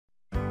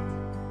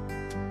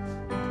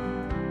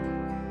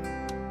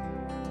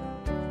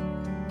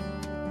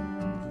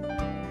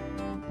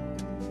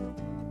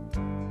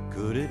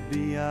Could it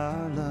be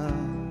our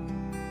love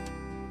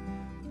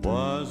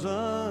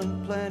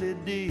wasn't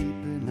planted deep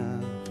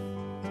enough?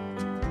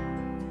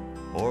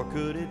 Or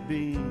could it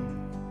be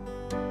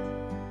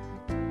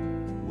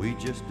we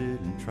just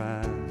didn't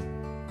try?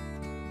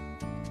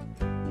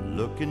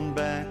 Looking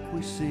back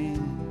we see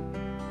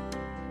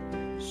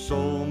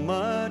so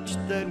much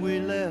that we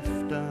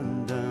left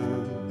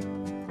undone.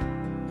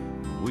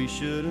 We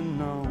should have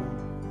known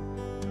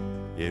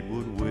it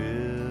would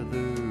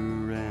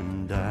wither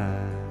and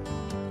die.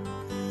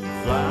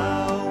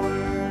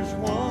 Flowers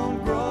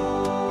won't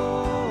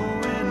grow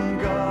in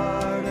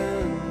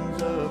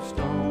gardens of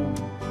stone.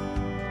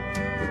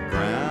 The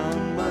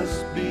ground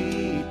must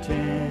be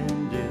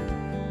tended,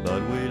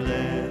 but we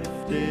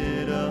left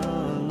it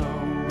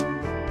alone.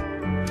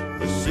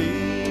 The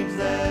seeds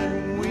that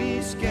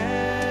we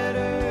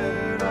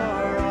scattered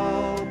are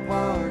all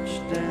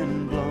parched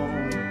and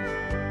blown.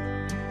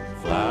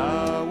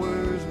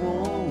 Flowers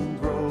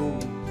won't grow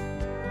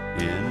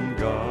in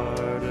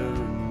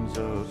gardens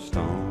of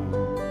stone.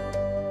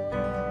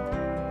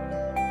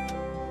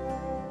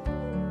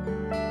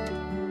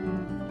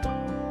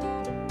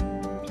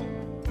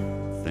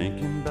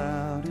 Thinking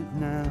about it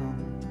now,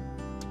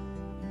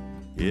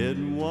 it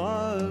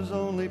was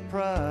only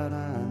pride,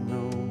 I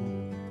know.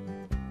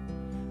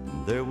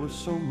 There was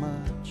so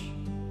much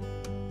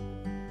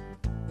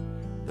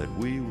that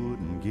we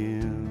wouldn't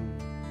give.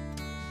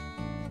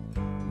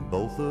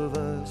 Both of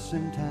us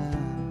in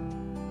time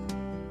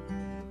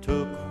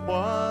took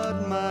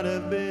what might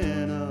have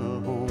been a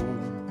home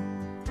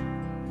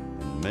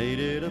and made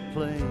it a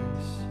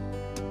place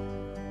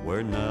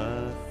where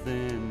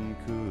nothing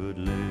could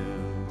live.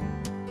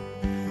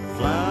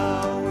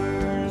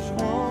 Flowers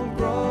won't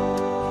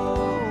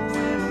grow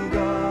in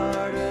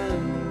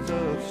gardens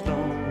of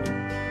stone.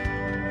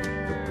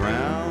 The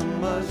ground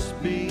must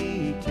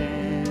be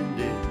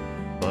tended,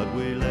 but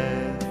we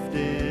left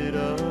it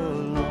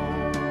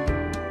alone.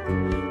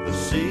 The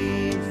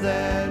seeds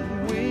that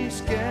we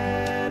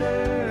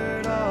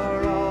scattered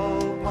are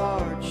all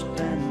parched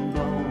and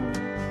blown.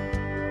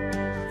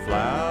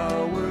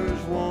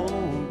 Flowers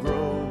won't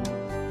grow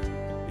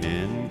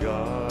in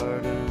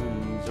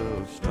gardens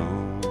of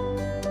stone.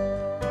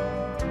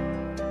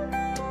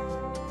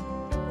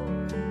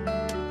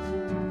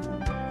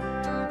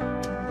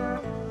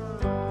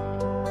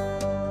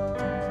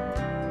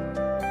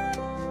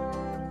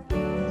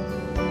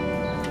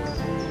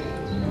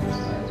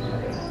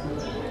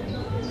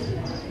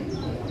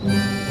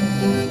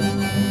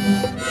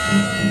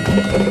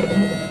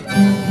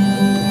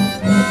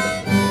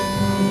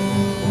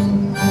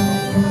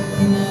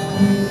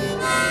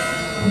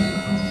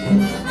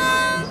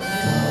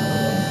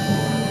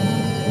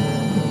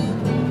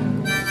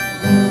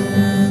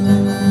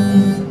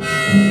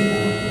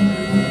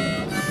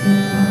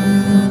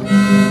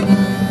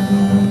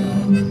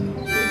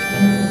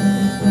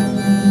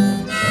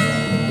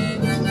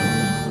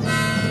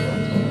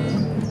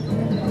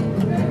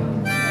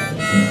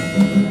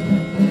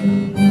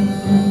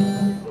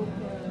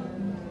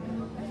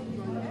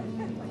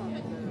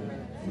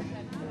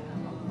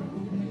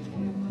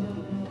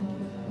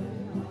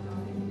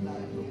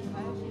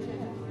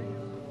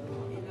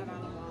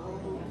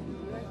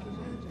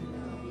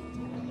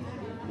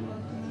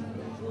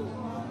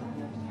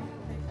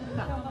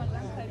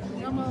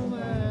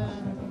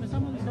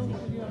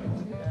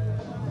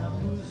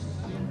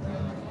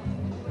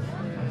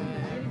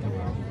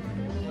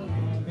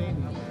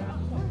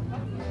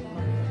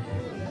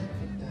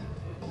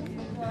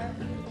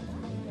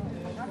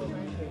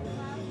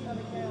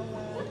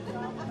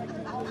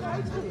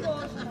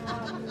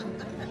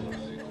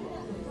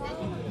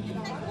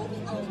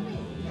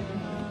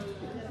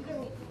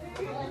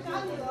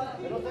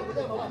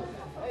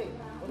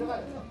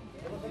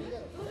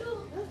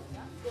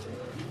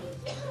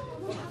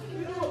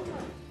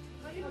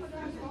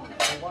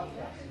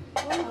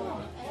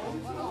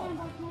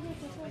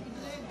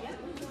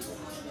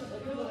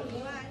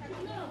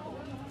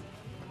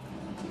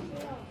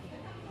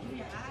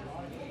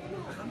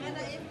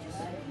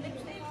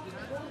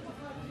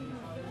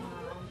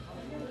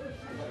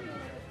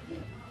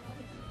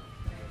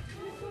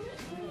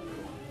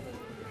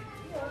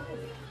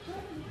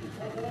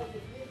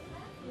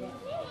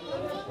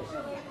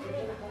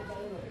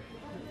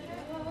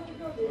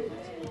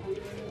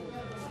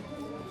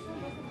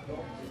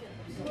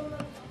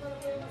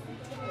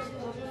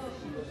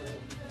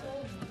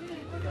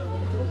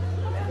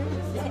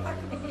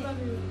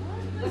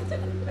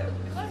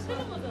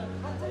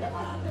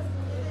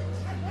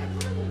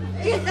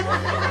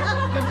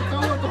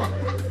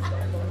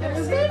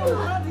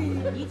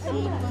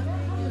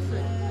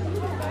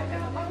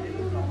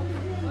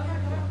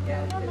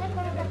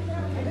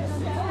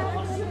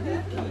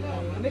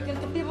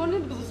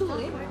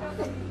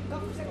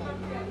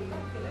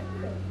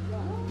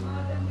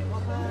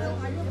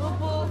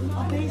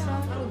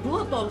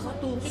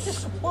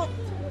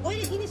 Oh,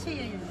 ini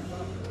saya ya.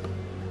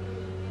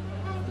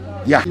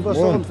 Ja, Die was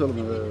mooi. aan het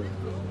filmen.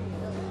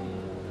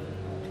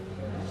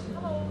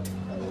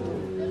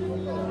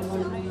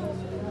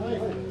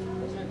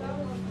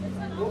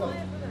 Halo.